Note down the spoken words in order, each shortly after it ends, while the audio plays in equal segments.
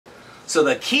So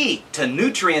the key to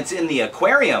nutrients in the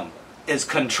aquarium is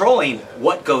controlling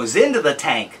what goes into the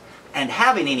tank and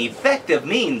having an effective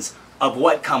means of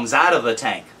what comes out of the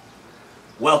tank.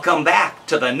 Welcome back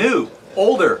to the new,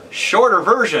 older, shorter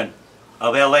version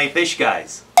of LA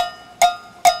Fishguys.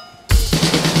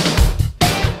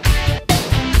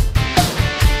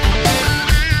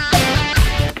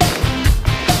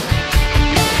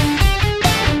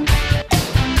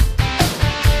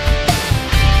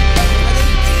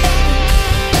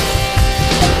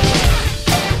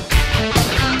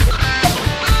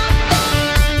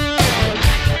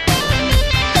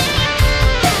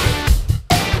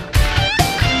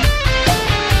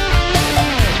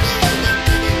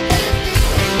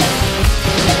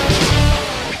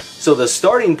 So the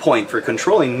starting point for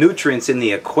controlling nutrients in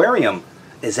the aquarium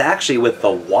is actually with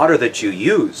the water that you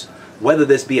use. Whether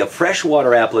this be a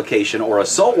freshwater application or a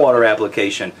saltwater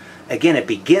application, again, it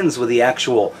begins with the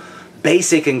actual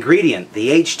basic ingredient, the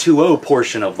H2O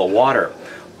portion of the water.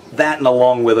 That and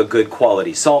along with a good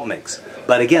quality salt mix.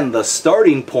 But again, the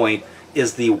starting point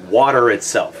is the water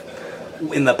itself.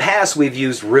 In the past, we've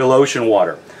used real ocean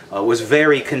water. It was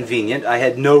very convenient. I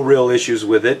had no real issues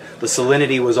with it. The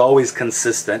salinity was always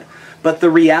consistent. But the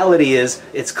reality is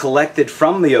it's collected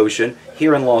from the ocean.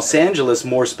 Here in Los Angeles,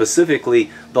 more specifically,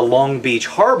 the Long Beach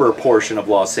Harbor portion of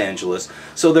Los Angeles.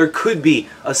 So there could be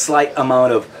a slight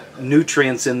amount of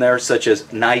nutrients in there, such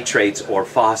as nitrates or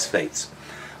phosphates.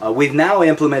 We've now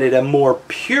implemented a more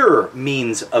pure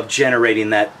means of generating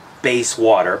that base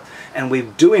water, and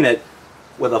we're doing it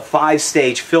with a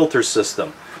 5-stage filter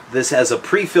system. This has a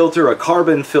pre-filter, a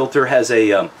carbon filter, has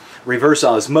a reverse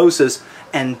osmosis,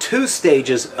 and 2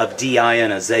 stages of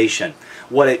deionization.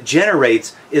 What it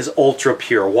generates is ultra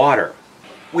pure water.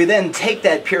 We then take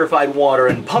that purified water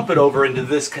and pump it over into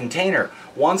this container.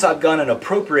 Once I've got an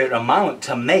appropriate amount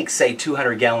to make, say,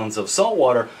 200 gallons of salt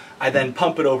water, I then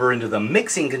pump it over into the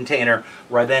mixing container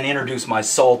where I then introduce my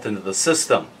salt into the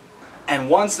system. And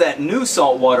once that new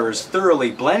salt water is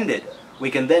thoroughly blended, we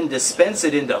can then dispense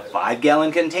it into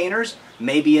 5-gallon containers,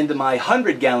 maybe into my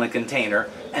 100-gallon container,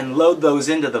 and load those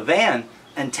into the van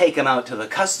and take them out to the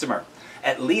customer.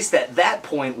 At least at that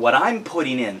point, what I'm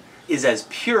putting in is as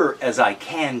pure as I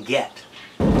can get.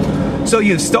 So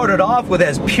you've started off with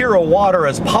as pure a water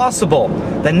as possible.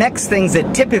 The next things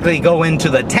that typically go into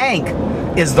the tank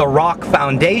is the rock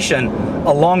foundation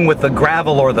along with the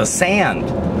gravel or the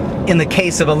sand. In the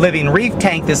case of a living reef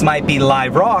tank, this might be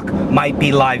live rock, might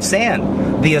be live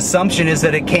sand. The assumption is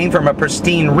that it came from a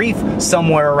pristine reef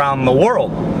somewhere around the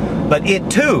world. But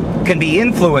it too can be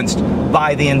influenced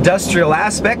by the industrial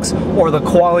aspects or the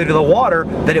quality of the water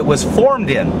that it was formed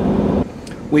in.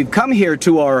 We've come here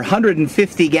to our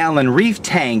 150-gallon reef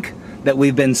tank that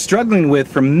we've been struggling with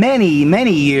for many,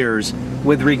 many years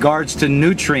with regards to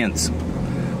nutrients.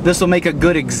 This will make a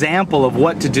good example of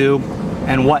what to do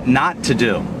and what not to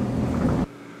do.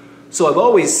 So I've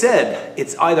always said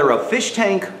it's either a fish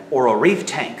tank or a reef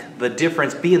tank. The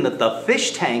difference being that the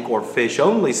fish tank or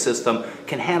fish-only system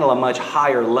can handle a much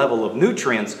higher level of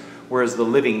nutrients, whereas the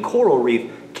living coral reef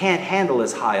can't handle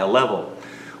as high a level.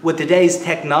 With today's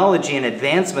technology and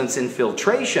advancements in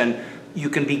filtration, you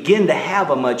can begin to have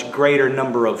a much greater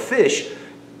number of fish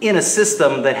in a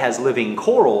system that has living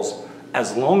corals,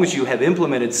 as long as you have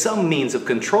implemented some means of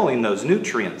controlling those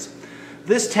nutrients.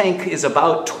 This tank is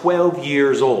about 12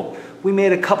 years old. We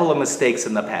made a couple of mistakes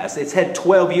in the past. It's had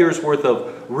 12 years worth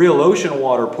of real ocean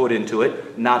water put into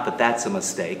it, not that that's a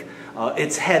mistake.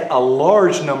 It's had a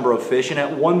large number of fish, and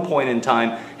at one point in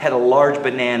time had a large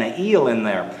banana eel in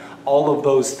there. All of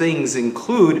those things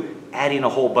include adding a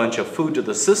whole bunch of food to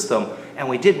the system, and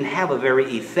we didn't have a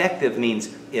very effective means,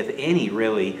 if any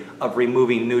really, of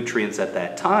removing nutrients at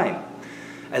that time.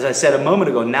 As I said a moment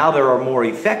ago, now there are more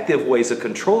effective ways of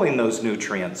controlling those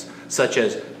nutrients, such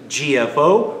as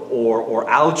GFO or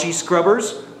algae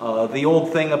scrubbers. The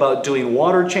old thing about doing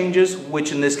water changes,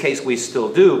 which in this case we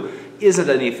still do, isn't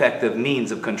an effective means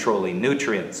of controlling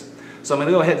nutrients. So I'm going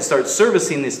to go ahead and start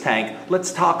servicing this tank.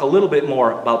 Let's talk a little bit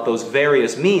more about those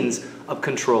various means of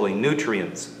controlling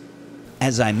nutrients.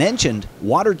 As I mentioned,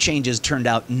 water changes turned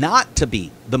out not to be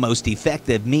the most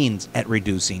effective means at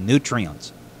reducing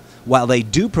nutrients. While they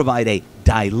do provide a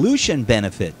dilution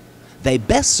benefit, they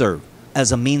best serve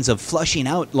as a means of flushing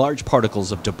out large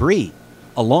particles of debris,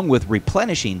 along with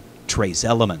replenishing trace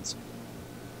elements.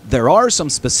 There are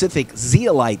some specific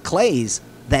zeolite clays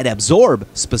that absorb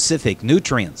specific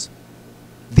nutrients,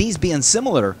 these being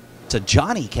similar to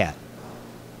Johnny Cat.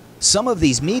 Some of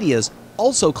these medias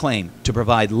also claim to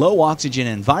provide low oxygen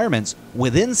environments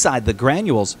within inside the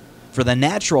granules for the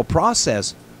natural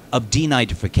process of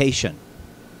denitrification.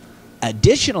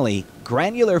 Additionally,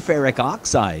 granular ferric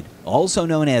oxide, also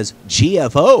known as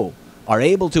GFO, are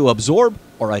able to absorb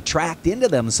or attract into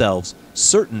themselves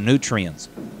certain nutrients.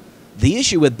 The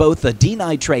issue with both the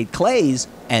denitrate clays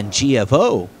and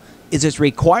GFO is its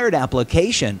required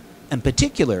application, in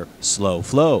particular slow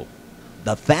flow.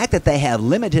 The fact that they have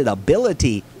limited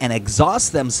ability and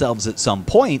exhaust themselves at some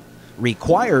point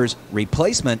requires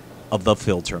replacement of the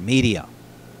filter media.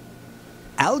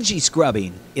 Algae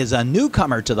scrubbing is a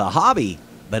newcomer to the hobby,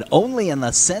 but only in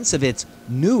the sense of its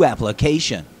new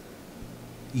application.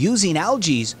 Using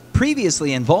algae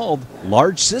previously involved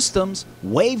large systems,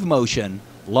 wave motion,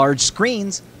 large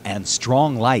screens, and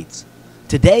strong lights.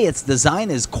 Today its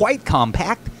design is quite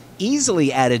compact,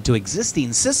 easily added to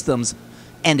existing systems,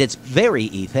 and it's very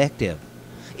effective.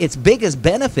 Its biggest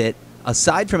benefit,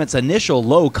 aside from its initial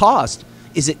low cost,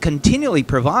 is it continually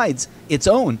provides its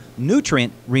own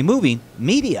nutrient removing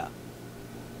media.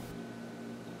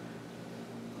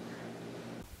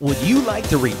 Would you like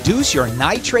to reduce your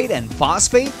nitrate and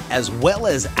phosphate as well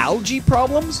as algae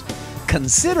problems?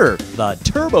 Consider the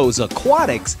Turbos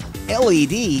Aquatics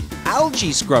LED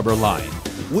Algae Scrubber line,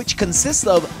 which consists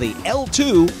of the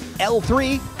L2,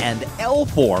 L3, and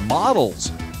L4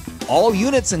 models. All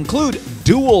units include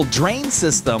dual drain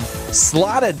system,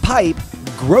 slotted pipe,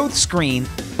 growth screen,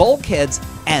 bulkheads,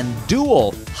 and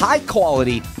dual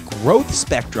high-quality growth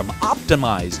spectrum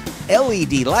optimized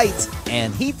LED lights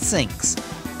and heat sinks.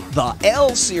 The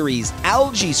L-Series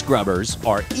algae scrubbers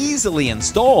are easily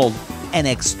installed and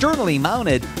externally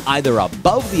mounted either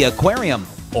above the aquarium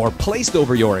or placed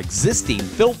over your existing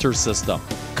filter system.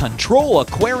 Control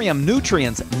aquarium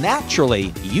nutrients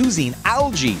naturally using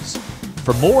algae.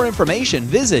 For more information,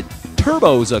 visit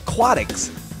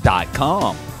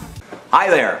turbosaquatics.com. Hi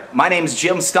there, my name's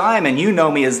Jim Stime and you know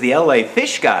me as the LA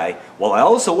Fish Guy. Well, I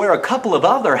also wear a couple of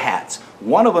other hats.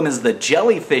 One of them is the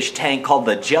jellyfish tank called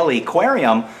the Jelly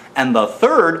Aquarium, and the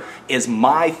third is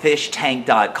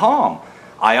myfishtank.com.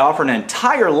 I offer an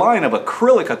entire line of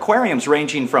acrylic aquariums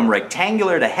ranging from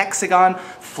rectangular to hexagon,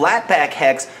 flatback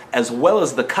hex, as well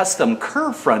as the custom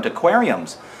curve front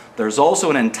aquariums. There's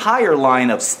also an entire line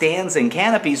of stands and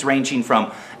canopies ranging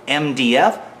from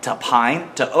MDF to pine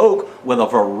to oak with a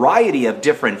variety of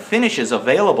different finishes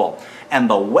available. And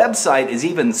the website is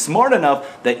even smart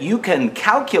enough that you can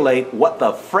calculate what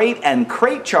the freight and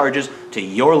crate charges to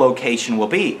your location will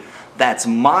be. That's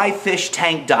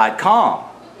myfishtank.com.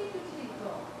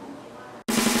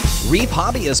 Reef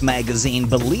Hobbyist magazine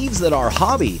believes that our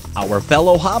hobby, our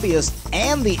fellow hobbyists,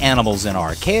 and the animals in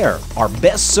our care are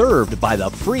best served by the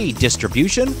free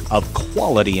distribution of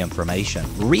quality information.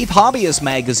 Reef Hobbyist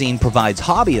magazine provides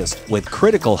hobbyists with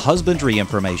critical husbandry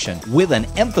information with an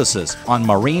emphasis on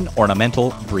marine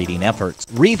ornamental breeding efforts.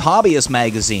 Reef Hobbyist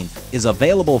magazine is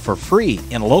available for free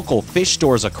in local fish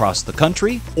stores across the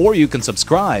country, or you can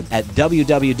subscribe at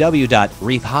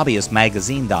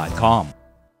www.reefhobbyistmagazine.com.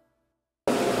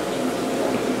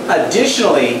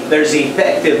 Additionally, there's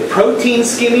effective protein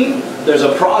skimming, there's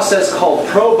a process called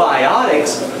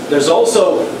probiotics, there's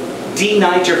also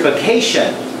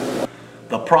denitrification.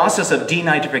 The process of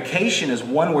denitrification is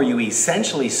one where you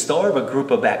essentially starve a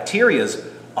group of bacteria of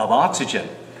oxygen.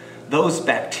 Those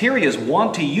bacteria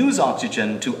want to use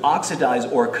oxygen to oxidize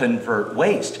or convert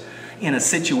waste. In a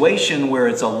situation where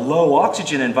it's a low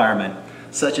oxygen environment,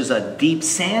 such as a deep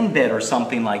sand bed or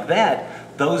something like that,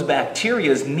 those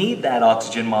bacteria need that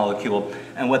oxygen molecule,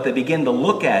 and what they begin to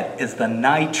look at is the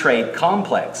nitrate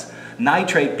complex.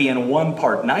 Nitrate being 1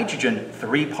 part nitrogen,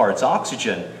 3 parts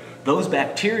oxygen. Those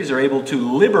bacteria are able to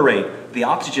liberate the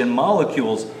oxygen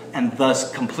molecules and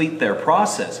thus complete their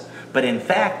process. But in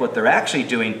fact, what they're actually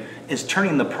doing is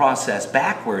turning the process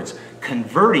backwards,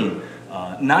 converting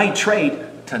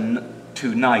nitrate to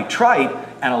nitrite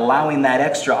and allowing that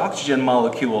extra oxygen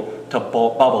molecule to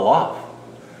bubble off.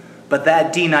 But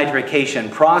that denitrification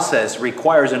process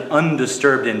requires an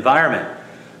undisturbed environment.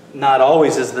 Not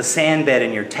always is the sand bed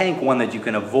in your tank one that you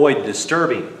can avoid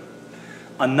disturbing.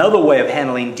 Another way of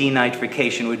handling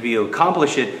denitrification would be to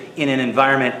accomplish it in an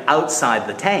environment outside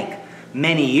the tank.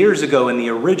 Many years ago, in the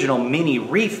original mini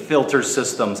reef filter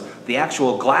systems, the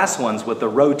actual glass ones with the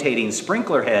rotating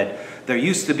sprinkler head, there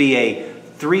used to be a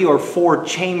 3 or 4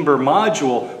 chamber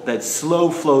module that slow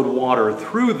flowed water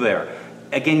through there.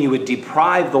 Again, you would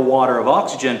deprive the water of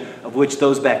oxygen, of which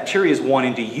those bacteria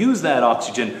wanting to use that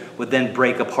oxygen would then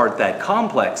break apart that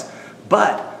complex.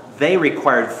 But they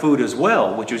required food as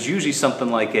well, which was usually something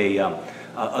like a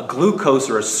glucose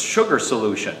or a sugar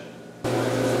solution.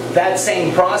 That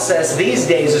same process these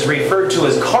days is referred to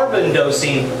as carbon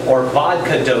dosing or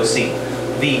vodka dosing.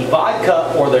 the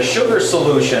vodka or the sugar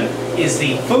solution is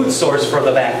the food source for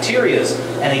the bacteria.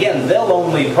 And again, they'll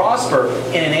only prosper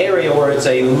in an area where it's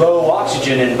a low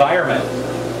oxygen environment.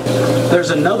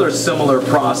 There's another similar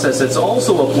process that's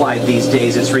also applied these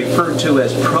days. It's referred to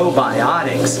as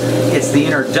probiotics. It's the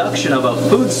introduction of a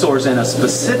food source and a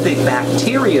specific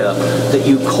bacteria that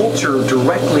you culture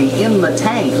directly in the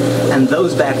tank, and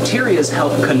those bacteria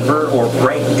help convert or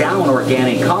break down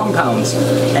organic compounds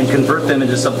and convert them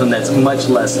into something that's much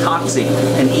less toxic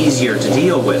and easier to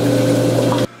deal with.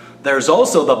 There's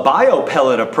also the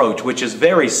bio-pellet approach, which is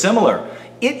very similar.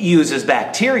 It uses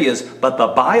bacteria, but the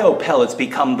bio-pellets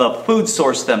become the food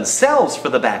source themselves for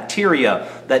the bacteria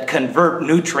that convert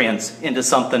nutrients into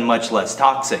something much less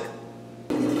toxic.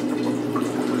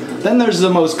 Then there's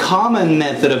the most common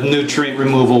method of nutrient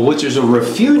removal, which is a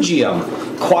refugium.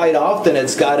 Quite often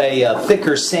it's got a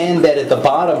thicker sand bed at the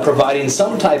bottom providing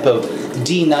some type of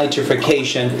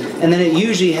denitrification, and then it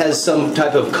usually has some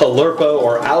type of caulerpa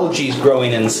or algae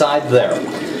growing inside there.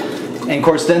 And of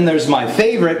course then there's my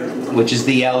favorite, which is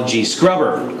the algae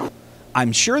scrubber.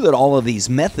 I'm sure that all of these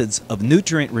methods of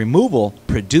nutrient removal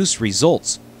produce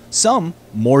results, some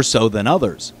more so than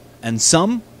others, and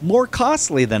some more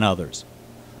costly than others.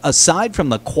 Aside from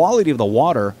the quality of the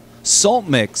water, salt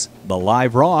mix, the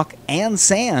live rock, and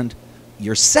sand,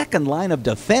 your second line of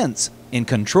defense in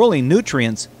controlling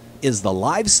nutrients is the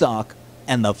livestock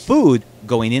and the food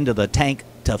going into the tank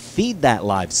to feed that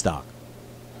livestock.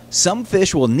 Some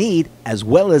fish will need, as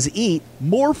well as eat,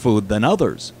 more food than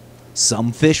others.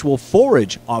 Some fish will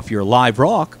forage off your live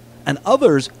rock, and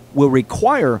others will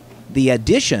require the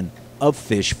addition of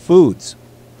fish foods.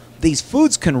 These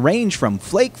foods can range from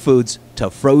flake foods to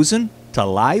frozen to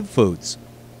live foods.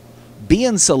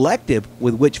 Being selective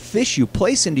with which fish you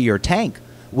place into your tank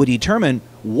will determine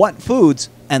what foods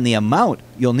and the amount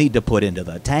you'll need to put into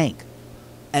the tank.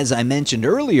 As I mentioned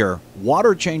earlier,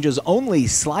 water changes only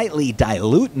slightly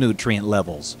dilute nutrient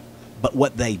levels, but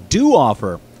what they do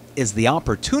offer is the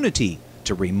opportunity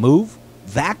to remove,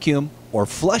 vacuum, or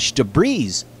flush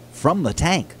debris from the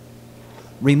tank.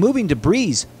 Removing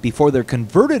debris before they're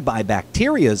converted by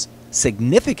bacteria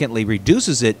significantly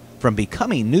reduces it from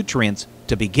becoming nutrients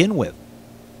to begin with.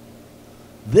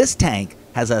 This tank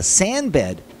has a sand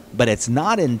bed, but it's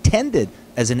not intended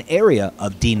as an area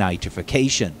of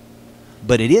denitrification.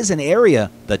 But it is an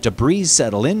area that debris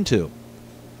settle into.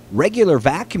 Regular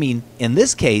vacuuming, in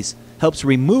this case, helps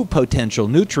remove potential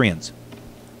nutrients.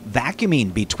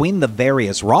 Vacuuming between the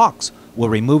various rocks will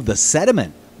remove the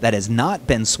sediment that has not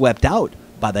been swept out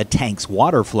by the tank's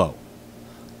water flow.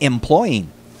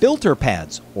 Employing filter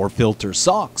pads or filter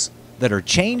socks that are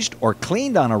changed or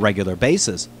cleaned on a regular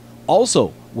basis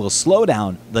also will slow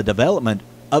down the development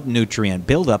of nutrient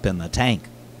buildup in the tank.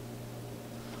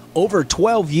 Over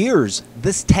 12 years,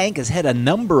 this tank has had a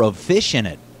number of fish in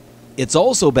it. It's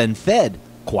also been fed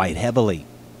quite heavily.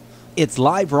 Its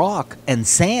live rock and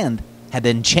sand have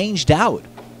been changed out,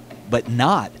 but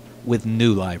not with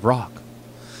new live rock.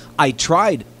 I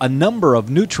tried a number of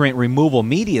nutrient removal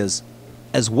medias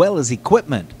as well as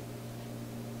equipment.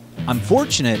 I'm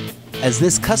fortunate as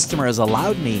this customer has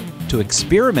allowed me to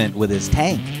experiment with his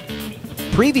tank.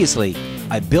 Previously,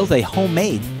 I built a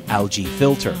homemade algae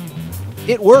filter.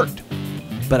 It worked,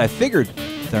 but I figured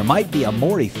there might be a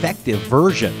more effective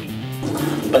version.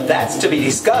 But that's to be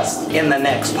discussed in the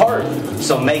next part,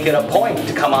 so make it a point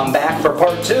to come on back for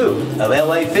part 2 of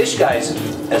LA Fishguys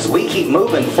as we keep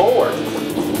moving forward.